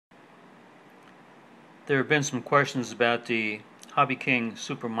There have been some questions about the HobbyKing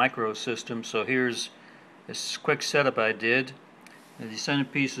Supermicro system, so here's a quick setup I did. The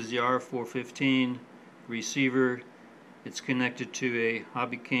centerpiece is the R415 receiver. It's connected to a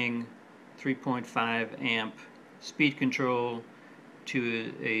HobbyKing 3.5 amp speed control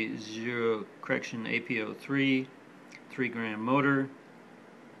to a zero correction APO3 3-gram motor,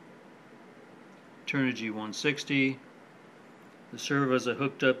 Turnigy 160. The servos I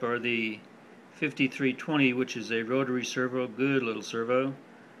hooked up are the 5320, which is a rotary servo, good little servo.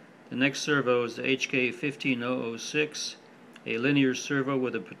 The next servo is the HK15006, a linear servo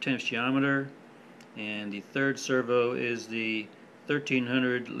with a potentiometer, and the third servo is the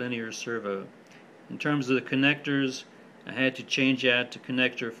 1300 linear servo. In terms of the connectors, I had to change out the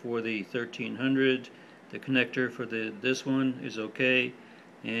connector for the 1300. The connector for this one is okay,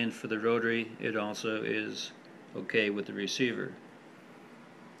 and for the rotary it also is okay with the receiver.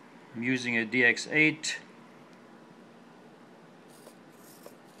 I'm using a DX8.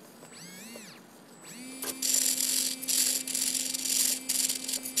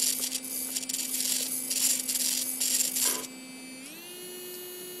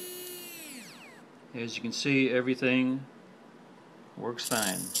 As you can see, everything works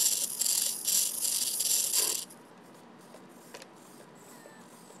fine.